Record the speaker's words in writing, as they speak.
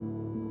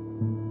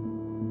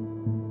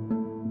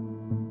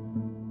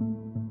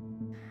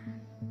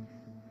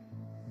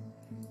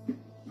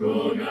My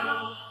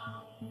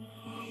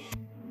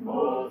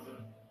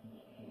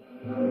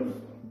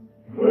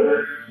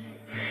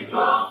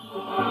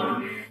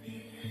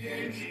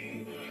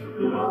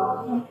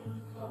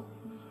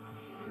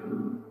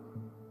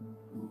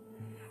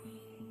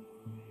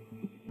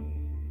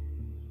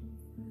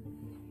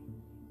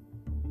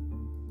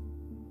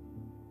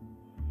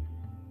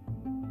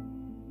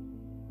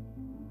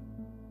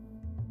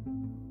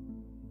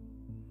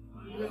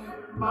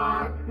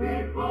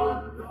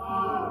people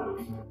go.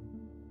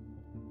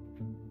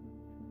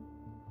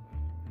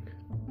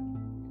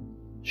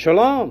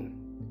 Shalom,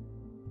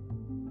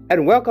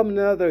 and welcome to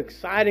another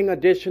exciting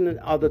edition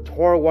of the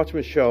Torah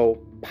Watchman Show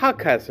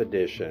podcast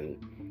edition.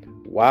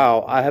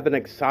 Wow, I have an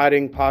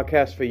exciting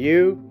podcast for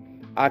you.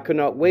 I could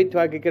not wait till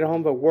I could get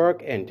home from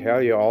work and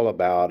tell you all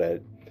about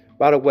it.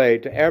 By the way,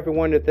 to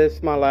everyone, that this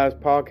is my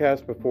last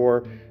podcast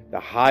before the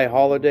high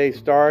holiday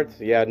starts.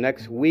 Yeah,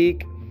 next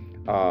week,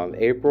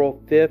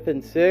 April 5th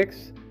and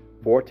 6th,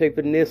 14th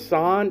of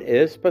Nisan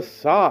is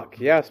Pesach.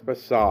 Yes,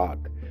 Pesach.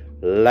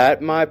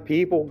 Let my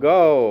people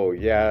go.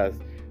 Yes,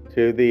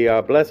 to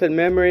the blessed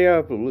memory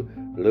of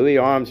Louis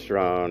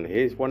Armstrong.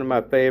 He's one of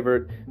my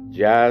favorite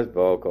jazz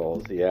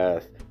vocals.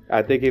 Yes,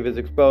 I think he was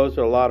exposed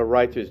to a lot of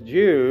righteous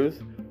Jews,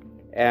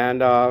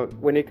 and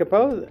when he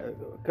composed,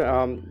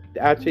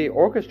 actually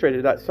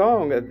orchestrated that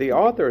song, the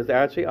author is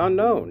actually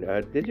unknown.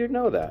 Did you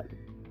know that?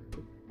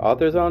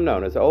 Author's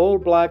unknown. It's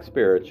old black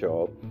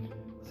spiritual.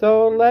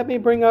 So let me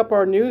bring up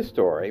our news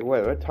story.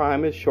 Well,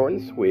 time is short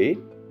and sweet.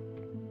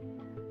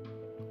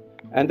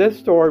 And this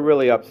story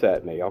really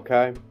upset me,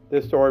 okay?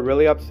 This story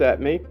really upset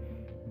me.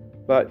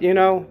 But, you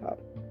know,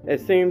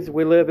 it seems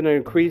we live in an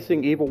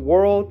increasing evil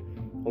world.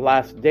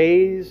 Last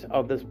days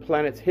of this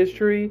planet's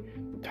history.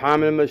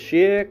 Time of the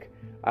Mashiach.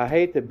 I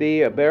hate to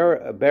be a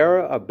bearer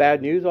of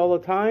bad news all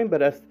the time, but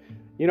that's,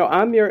 you know,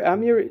 I'm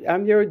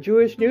your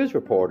Jewish news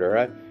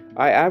reporter.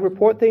 I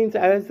report things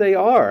as they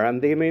are,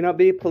 and they may not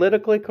be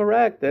politically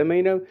correct. They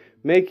may not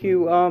make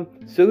you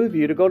soothe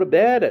you to go to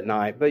bed at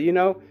night. But you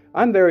know,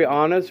 I'm very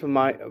honest with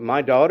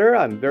my daughter.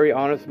 I'm very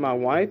honest with my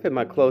wife and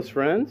my close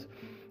friends,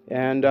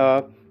 and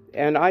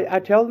I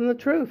tell them the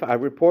truth. I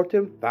report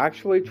them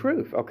factually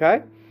truth.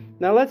 Okay,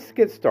 now let's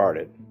get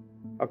started.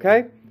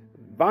 Okay,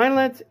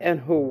 violence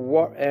in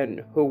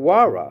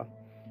Hawara,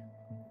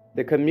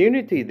 the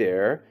community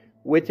there,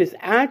 which is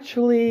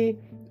actually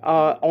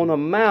on a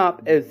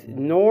map is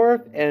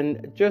north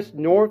and just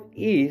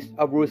northeast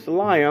of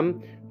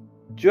Jerusalem,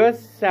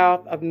 just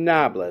south of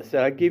Nablus.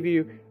 And I give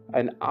you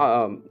an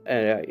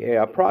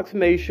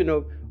approximation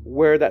of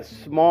where that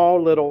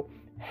small little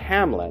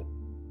hamlet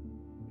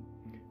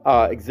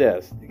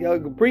exists. A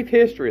brief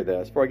history of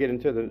this before I get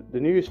into the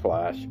news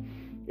flash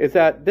is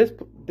that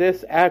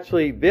this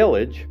actually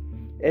village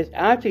is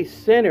actually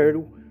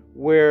centered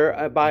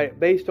where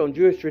based on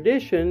Jewish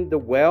tradition, the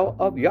well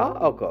of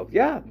Yaakov.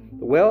 Yeah.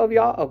 The well of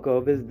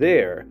Yaakov is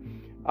there.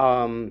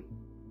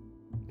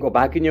 Go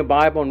back in your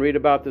Bible and read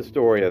about the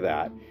story of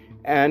that.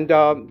 And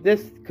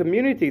this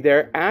community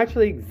there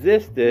actually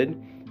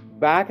existed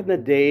back in the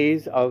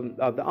days of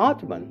the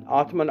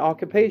Ottoman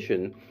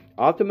occupation.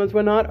 Ottomans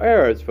were not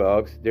Arabs,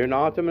 folks. They're an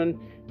Ottoman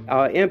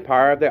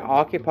empire. They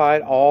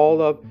occupied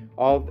all of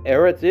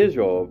Eretz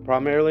Israel,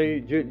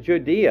 primarily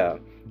Judea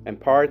and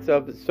parts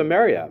of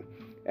Samaria.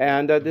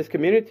 And this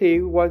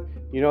community was,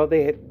 you know,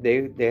 they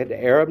had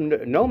Arab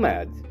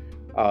nomads.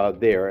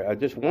 There,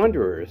 just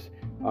wanderers,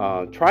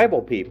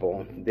 tribal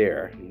people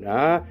there.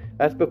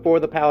 That's before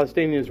the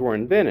Palestinians were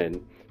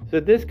invented. So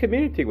this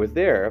community was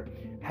there.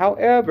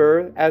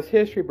 However, as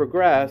history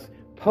progressed,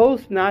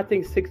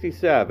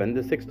 post-1967,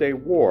 the Six-Day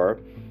War,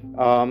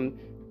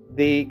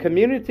 the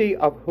community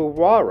of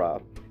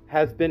Hawara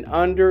has been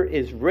under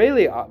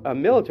Israeli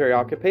military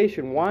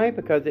occupation. Why?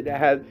 Because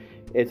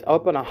it's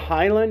up on a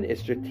highland.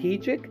 It's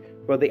strategic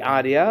for the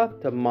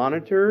IDF to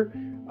monitor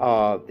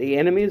the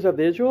enemies of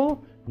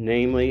Israel,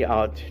 namely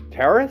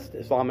terrorists,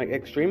 Islamic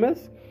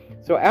extremists.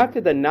 So after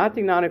the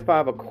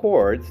 1995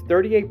 Accords,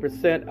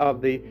 38%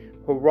 of the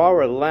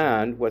Hawara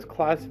land was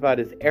classified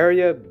as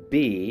Area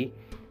B,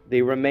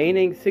 the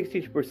remaining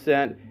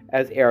 60%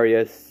 as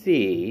Area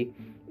C.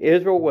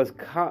 Israel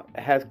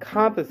has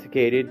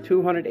confiscated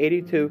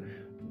 282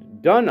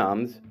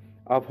 dunams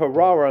of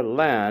Hawara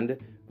land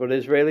for the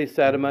Israeli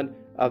settlement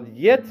of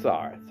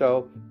Yitzhar.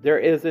 So there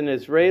is an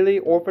Israeli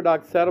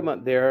Orthodox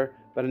settlement there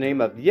by the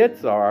name of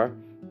Yitzhar,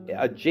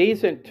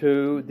 adjacent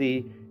to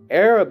the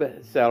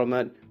Arab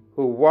settlement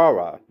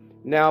Hawara.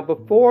 Now,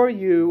 before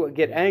you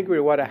get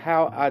angry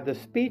at the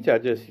speech I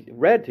just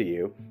read to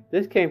you,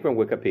 this came from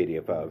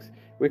Wikipedia, folks.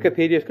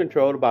 Wikipedia is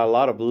controlled by a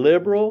lot of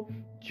liberal,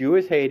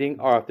 Jewish-hating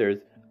authors,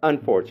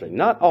 unfortunately.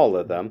 Not all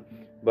of them,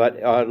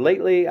 but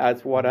lately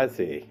that's what I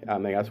see.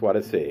 That's what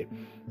I see.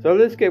 So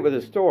let's get with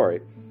the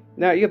story.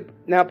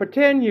 Now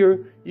pretend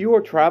you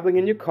are traveling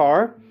in your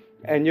car,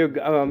 and you're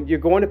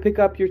going to pick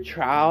up your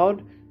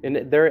child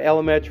in their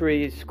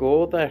elementary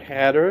school, the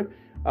header,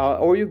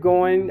 or you're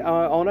going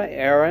on an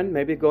errand,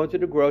 maybe going to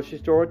the grocery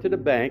store, to the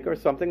bank, or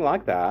something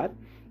like that.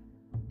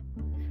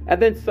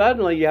 And then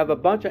suddenly you have a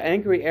bunch of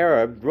angry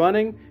Arabs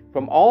running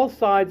from all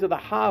sides of the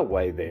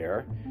highway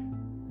there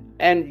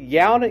and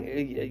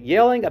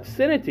yelling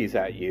obscenities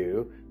at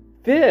you,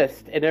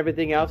 fists and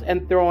everything else,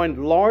 and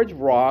throwing large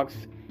rocks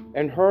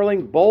and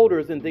hurling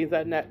boulders and things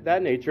of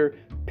that nature,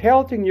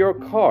 pelting your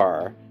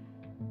car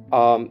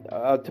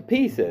to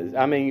pieces.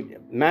 I mean,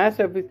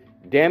 massive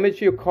damage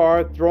to your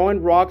car,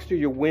 throwing rocks through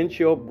your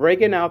windshield,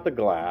 breaking out the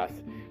glass,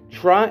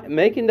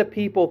 making the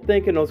people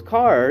think in those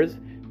cars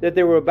that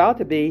they were about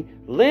to be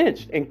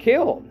lynched and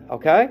killed,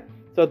 okay?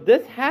 So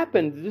this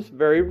happened just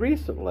very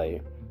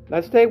recently.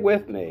 Now stay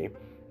with me.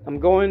 I'm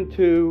going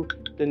to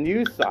the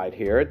news site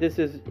here. This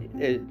is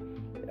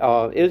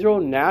Israel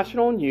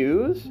National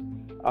News.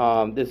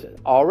 This is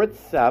Aretz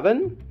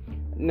 7.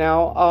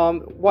 Now,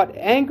 what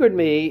angered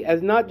me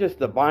is not just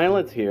the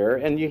violence here,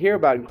 and you hear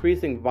about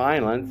increasing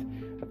violence.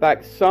 In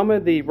fact, some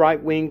of the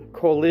right-wing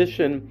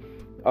coalition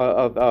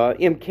of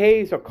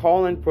MKs are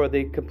calling for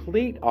the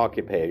complete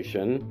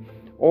occupation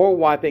or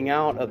wiping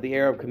out of the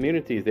Arab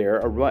communities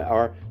there,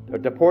 or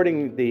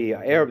deporting the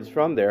Arabs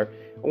from there.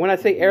 When I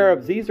say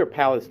Arabs, these are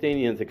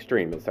Palestinians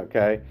extremists,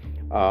 okay?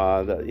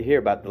 You hear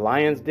about the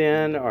Lion's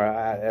Den, or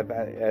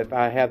if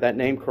I have that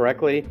name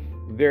correctly,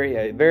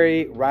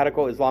 very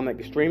radical Islamic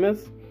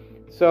extremists.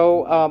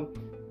 So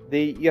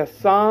the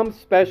Yassam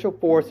Special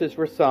Forces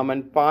were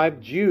summoned. 5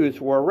 Jews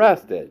were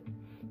arrested.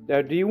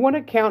 Now, do you want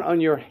to count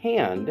on your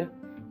hand,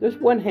 just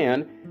one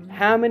hand,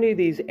 how many of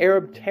these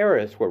Arab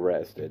terrorists were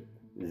arrested?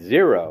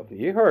 0.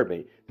 You heard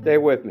me. Stay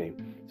with me.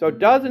 So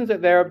dozens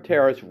of Arab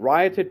terrorists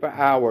rioted for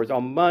hours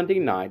on Monday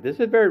night, this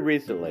is very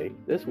recently,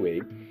 this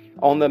week,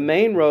 on the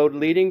main road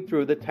leading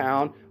through the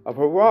town of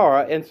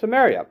Harara in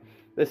Samaria,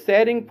 the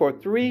setting for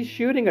 3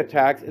 shooting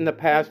attacks in the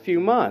past few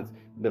months.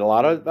 Been a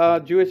lot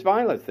of Jewish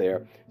violence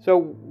there. So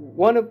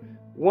one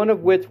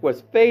of which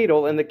was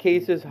fatal in the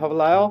cases of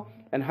Hillel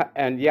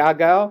and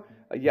Yagal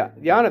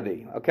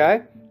Yanavi,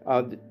 okay,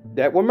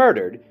 that were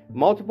murdered.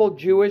 Multiple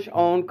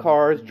Jewish-owned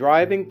cars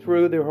driving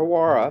through the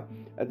Harara,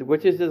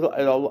 which is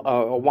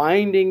a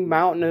winding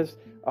mountainous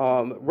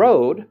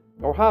road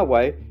or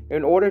highway,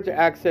 in order to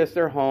access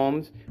their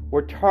homes,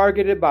 were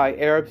targeted by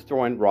Arabs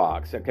throwing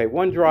rocks. Okay,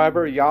 one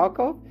driver,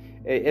 Yaakov,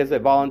 is a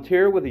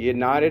volunteer with the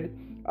United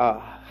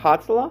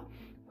Hatzalah,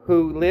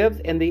 who lives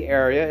in the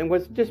area and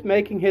was just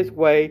making his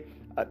way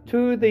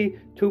to the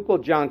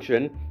Tupel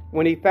Junction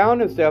when he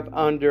found himself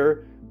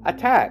under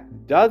attack.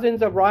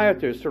 Dozens of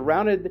rioters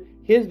surrounded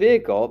his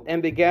vehicle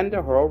and began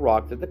to hurl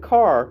rocks at the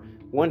car.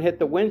 One hit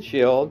the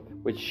windshield,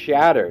 which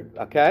shattered,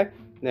 okay?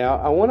 Now,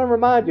 I want to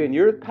remind you, in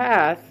years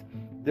past,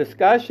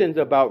 discussions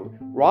about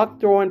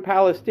rock-throwing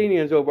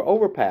Palestinians over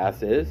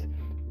overpasses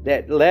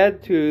that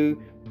led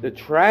to the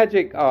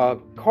tragic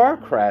car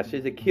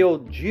crashes that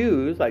killed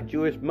Jews, like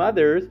Jewish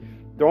mothers,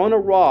 throwing a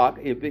rock,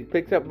 it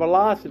picks up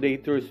velocity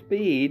through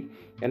speed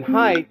and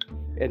height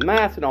and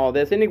mass and all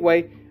this.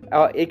 Anyway,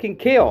 it can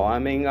kill. I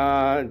mean,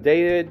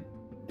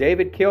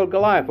 David killed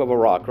Goliath with a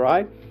rock,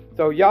 right?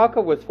 So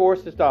Yaakov was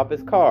forced to stop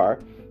his car.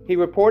 He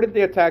reported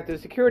the attack to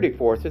security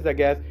forces, I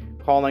guess,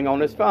 calling on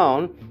his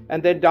phone,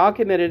 and then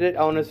documented it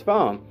on his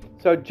phone.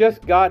 So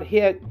just got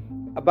hit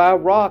by a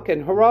rock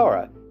in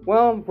Harara.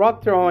 Well,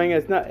 rock throwing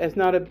is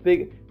not a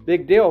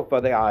big deal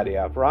for the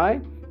IDF,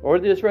 right? Or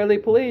the Israeli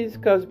police,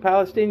 because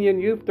Palestinian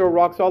youth throw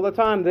rocks all the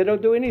time. They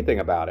don't do anything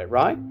about it,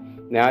 right?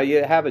 Now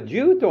you have a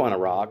Jew throwing a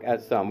rock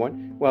at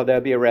someone, well, they'll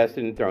be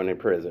arrested and thrown in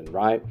prison,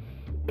 right?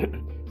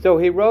 So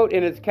he wrote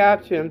in his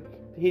caption,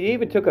 he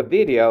even took a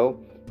video.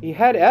 He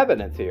had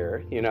evidence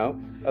here, you know,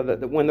 of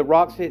when the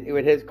rocks hit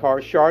his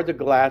car, shards of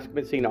glass could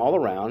be seen all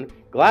around,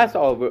 glass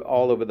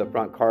all over the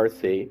front car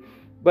seat.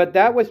 But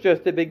that was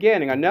just the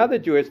beginning. Another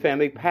Jewish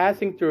family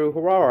passing through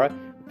Harara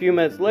a few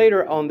minutes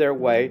later on their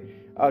way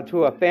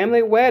to a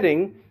family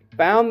wedding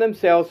found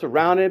themselves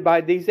surrounded by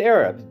these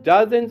Arabs.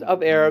 Dozens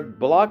of Arabs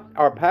blocked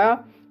our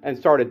path and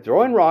started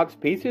throwing rocks,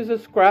 pieces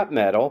of scrap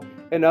metal,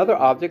 and other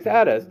objects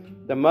at us.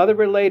 The mother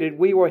related,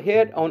 "We were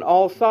hit on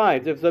all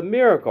sides. It was a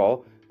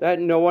miracle that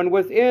no one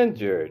was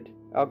injured."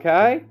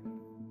 Okay?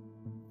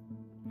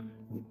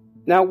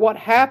 Now, what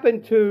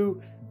happened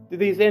to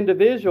these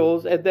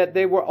individuals is that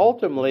they were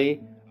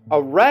ultimately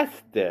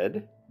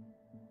arrested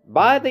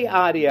by the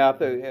IDF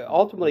that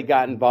ultimately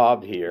got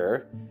involved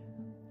here.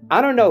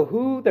 I don't know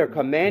who their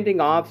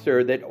commanding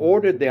officer that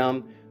ordered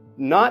them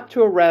not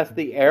to arrest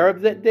the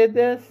Arabs that did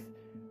this,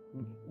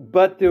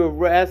 but to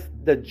arrest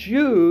the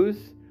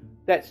Jews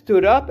that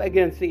stood up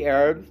against the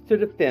Arabs to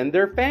defend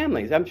their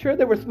families. I'm sure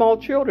there were small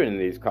children in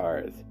these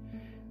cars.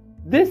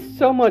 This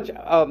so much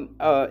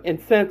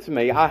incensed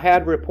me. I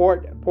had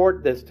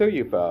report this to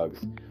you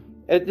folks.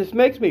 It just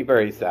makes me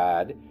very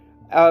sad.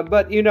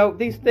 But, you know,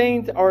 these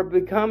things are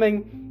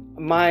becoming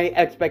my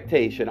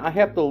expectation. I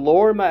have to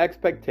lower my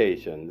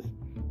expectations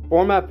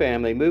for my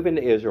family moving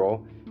to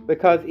Israel,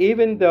 because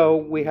even though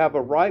we have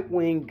a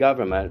right-wing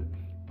government,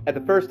 at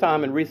the first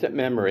time in recent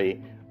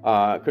memory,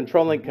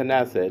 controlling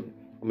Knesset,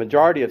 a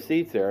majority of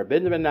seats there,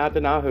 Benjamin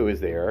Netanyahu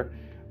is there,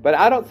 but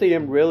I don't see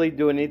him really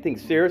doing anything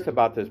serious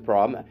about this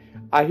problem.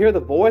 I hear the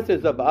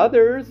voices of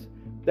others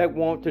that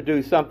want to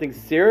do something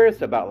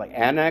serious about like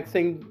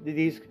annexing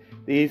these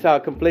these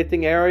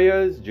conflicting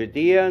areas,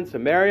 Judea and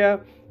Samaria,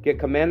 get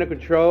command and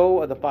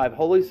control of the 5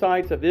 holy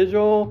sites of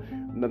Israel,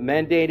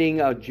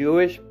 mandating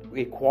Jewish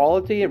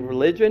equality in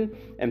religion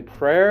and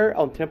prayer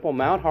on Temple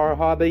Mount, Har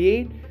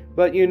HaBayit.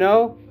 But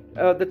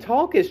the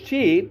talk is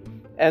cheap,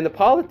 and the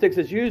politics,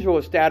 as usual,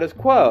 is status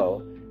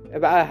quo.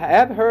 I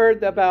have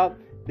heard about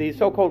the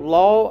so-called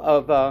law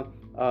of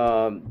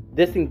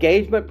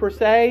disengagement per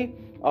se,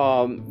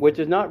 which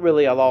is not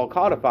really a law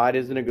codified.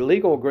 It's an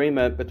illegal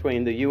agreement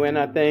between the UN,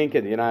 I think,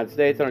 and the United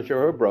States. I'm not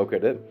sure who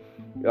brokered it.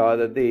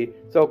 The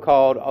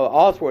so-called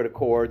Oswald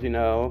Accords,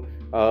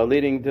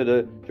 leading to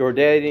the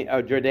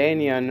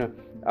Jordanian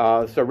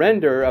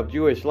surrender of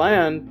Jewish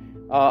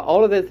land.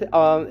 All of this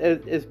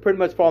is pretty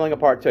much falling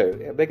apart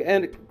too,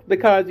 and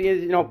because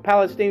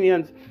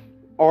Palestinians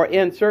are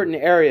in certain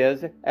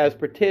areas as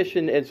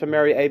partitioned in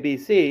Samaria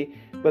ABC,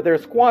 but there are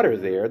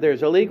squatters there.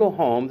 There's illegal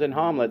homes and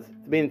hamlets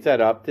being set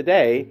up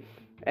today,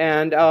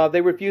 and they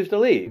refuse to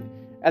leave.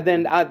 And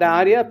then the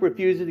IDF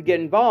refuses to get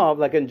involved,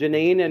 like in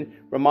Jenin and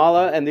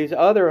Ramallah and these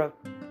other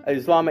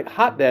Islamic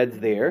hotbeds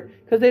there,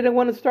 because they don't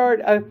want to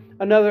start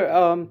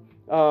another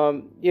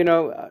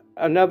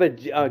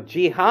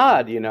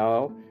jihad, and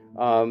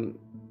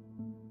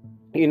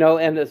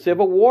a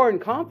civil war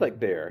and conflict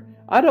there.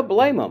 I don't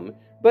blame them.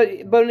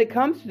 But when it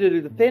comes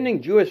to defending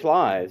Jewish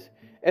lives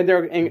and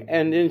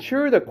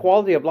ensure the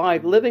quality of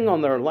life living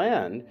on their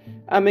land,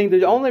 I mean,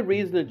 the only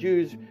reason the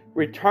Jews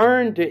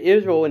returned to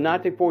Israel in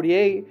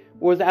 1948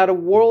 was out of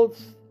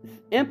world's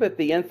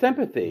empathy and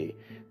sympathy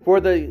for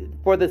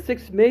the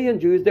 6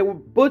 million Jews that were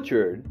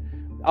butchered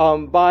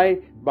by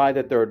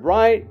the Third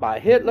Reich, by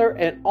Hitler,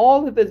 and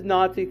all of his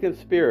Nazi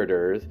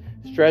conspirators,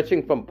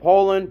 stretching from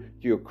Poland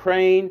to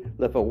Ukraine,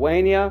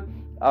 Lithuania,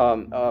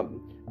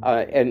 and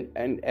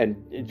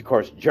of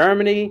course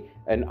Germany,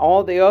 and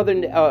all the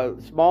other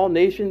small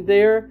nations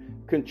there,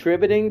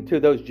 contributing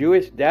to those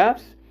Jewish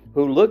deaths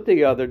who looked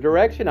the other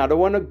direction. I don't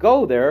want to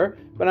go there,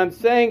 but I'm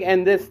saying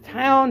in this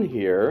town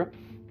here,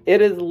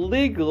 it is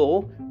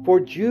legal for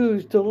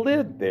Jews to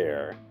live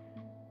there.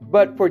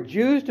 But for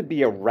Jews to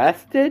be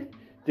arrested,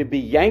 to be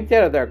yanked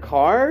out of their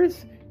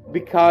cars,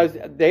 because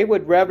they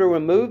would rather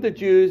remove the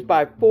Jews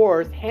by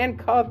force,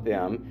 handcuff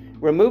them,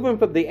 remove them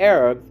from the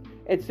Arabs,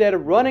 instead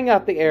of running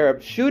out the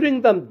Arabs,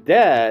 shooting them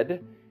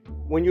dead.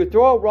 When you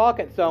throw a rock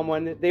at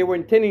someone, they were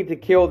intending to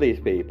kill these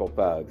people,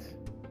 folks.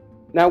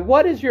 Now,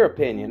 what is your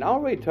opinion? I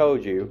already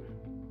told you,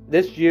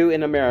 this Jew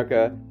in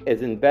America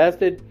is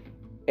invested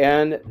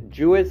in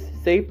Jewish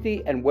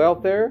safety and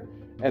welfare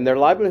and their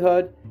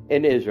livelihood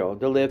in Israel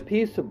to live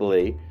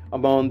peaceably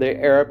among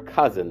their Arab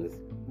cousins.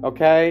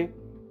 Okay?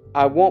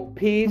 I want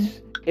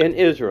peace in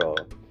Israel.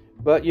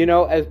 But,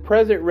 as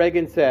President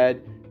Reagan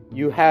said,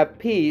 you have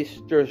peace,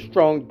 there's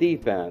strong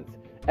defense.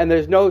 And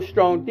there's no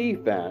strong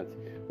defense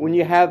when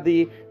you have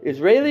the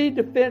Israeli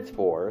Defense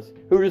Force,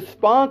 who is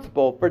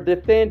responsible for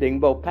defending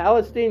both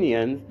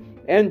Palestinians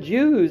and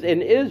Jews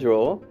in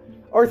Israel,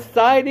 are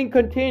siding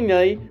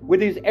continually with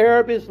these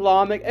Arab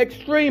Islamic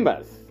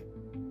extremists.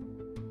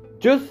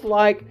 Just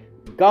like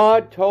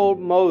God told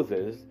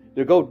Moses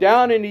to go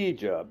down in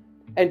Egypt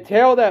and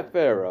tell that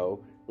Pharaoh,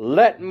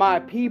 let my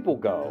people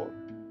go.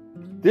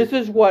 This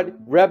is what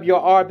Reb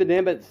Yoav ben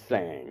Emmett's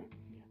saying.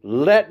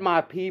 Let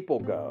my people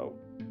go.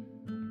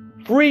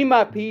 Free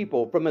my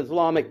people from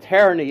Islamic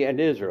tyranny in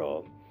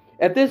Israel.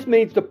 If this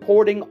means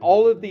deporting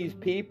all of these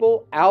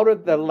people out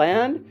of the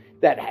land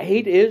that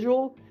hate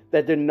Israel,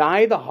 that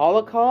deny the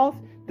Holocaust,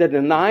 that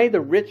deny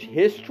the rich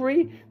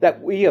history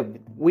that we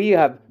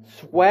have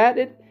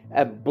sweated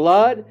and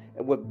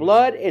with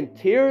blood and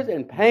tears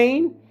and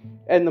pain,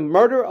 and the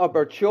murder of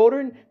our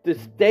children, to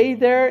stay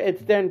there and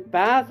stand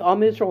fast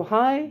on Israel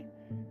high,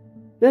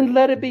 then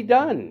let it be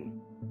done.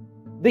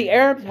 The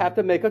Arabs have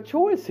to make a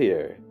choice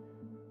here.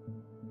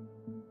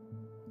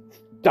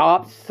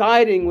 Stop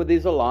siding with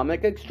these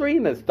Islamic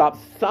extremists. Stop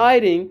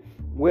siding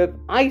with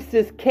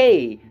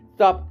ISIS-K.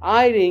 Stop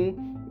siding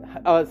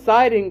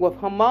with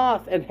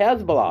Hamas and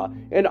Hezbollah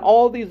and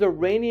all these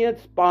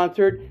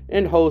Iranian-sponsored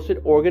and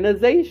hosted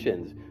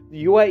organizations.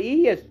 The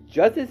UAE is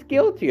just as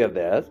guilty of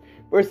this.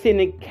 We're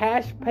sending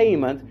cash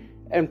payments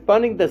and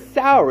funding the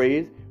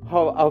salaries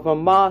of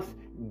Hamas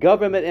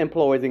government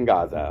employees in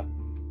Gaza.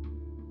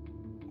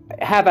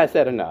 Have I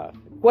said enough?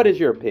 What is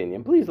your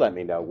opinion? Please let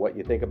me know what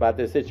you think about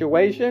this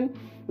situation.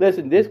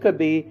 Listen, this could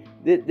be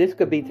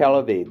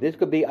Tel Aviv. This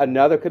could be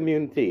another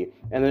community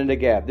in the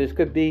Negev. This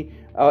could be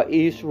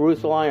East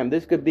Jerusalem.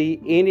 This could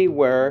be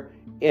anywhere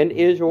in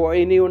Israel or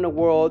anywhere in the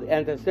world.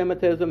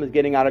 Anti-Semitism is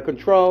getting out of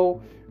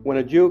control. When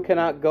a Jew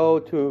cannot go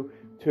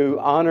to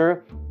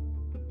honor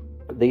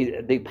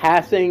the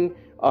passing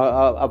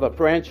of a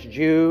French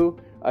Jew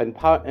in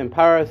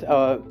Paris,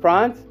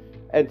 France,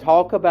 and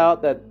talk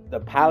about that the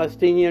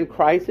Palestinian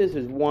crisis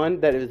is one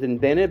that is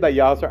invented by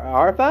Yasser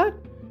Arafat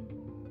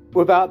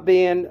without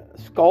being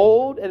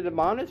scolded and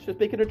admonished for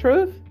speaking the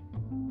truth?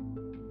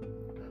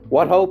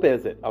 What hope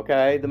is it,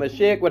 okay? The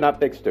Mashiach will not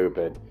fix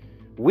stupid.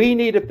 We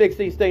need to fix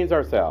these things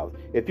ourselves.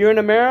 If you're in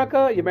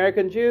America, you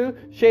American Jew,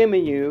 shame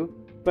on you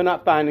for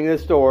not finding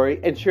this story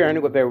and sharing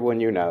it with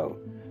everyone you know.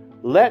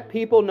 Let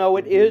people know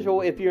in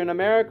Israel, if you're in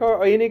America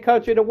or any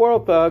country in the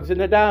world, thugs in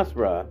the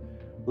diaspora,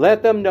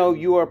 let them know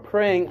you are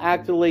praying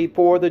actively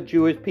for the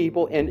Jewish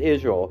people in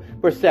Israel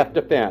for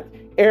self-defense.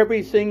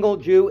 Every single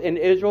Jew in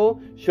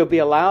Israel should be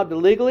allowed to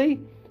legally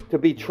to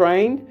be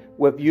trained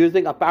with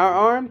using a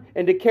firearm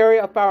and to carry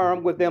a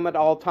firearm with them at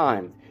all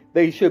times.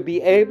 They should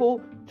be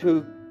able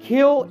to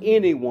kill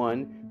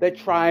anyone that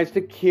tries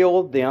to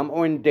kill them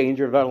or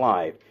endanger their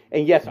life.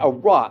 And yes, a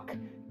rock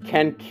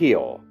can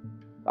kill.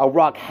 A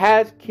rock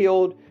has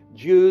killed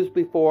Jews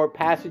before,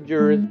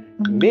 passengers,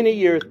 many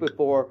years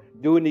before,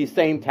 doing these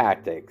same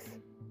tactics.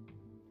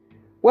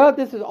 Well,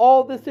 this is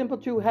all the Simple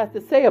Jew has to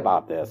say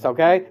about this,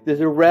 okay? This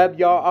is Reb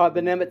Yair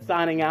the Nimitz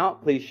signing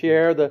out. Please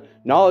share the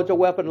knowledge of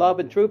weapon, love,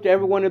 and truth to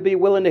everyone who be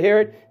willing to hear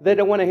it. If they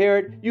don't want to hear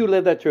it, you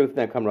live that truth,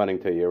 then come running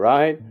to you,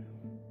 right?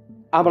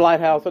 I'm a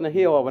lighthouse on the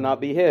hill, I will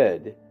not be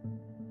hid.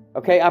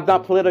 Okay, I'm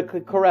not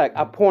politically correct.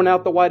 I point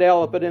out the white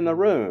elephant in the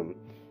room.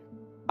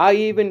 I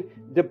even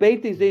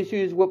debate these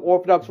issues with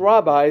Orthodox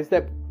rabbis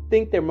that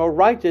think they're more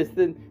righteous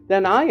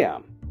than I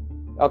am.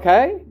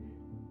 Okay?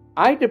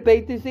 I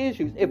debate these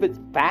issues. If it's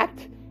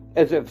fact,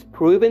 as it's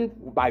proven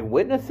by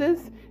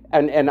witnesses,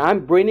 and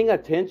I'm bringing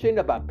attention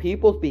about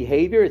people's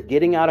behavior is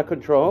getting out of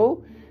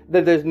control,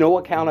 that there's no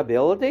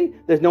accountability.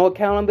 There's no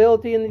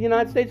accountability in the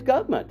United States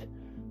government.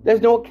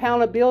 There's no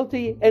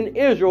accountability in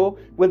Israel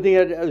when the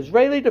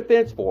Israeli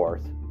Defense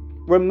Force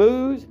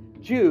removes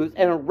Jews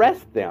and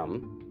arrests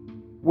them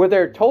with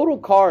their total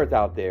cars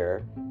out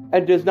there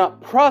and does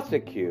not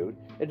prosecute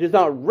and does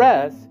not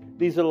arrest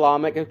these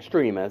Islamic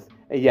extremists.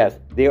 And yes,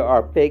 they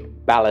are fake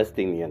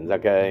Palestinians,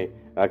 okay?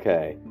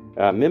 Okay.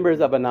 Members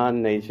of a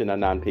non-nation, a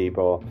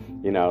non-people,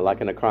 like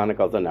in the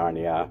Chronicles of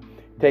Narnia.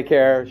 Take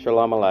care.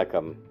 Shalom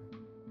Aleichem.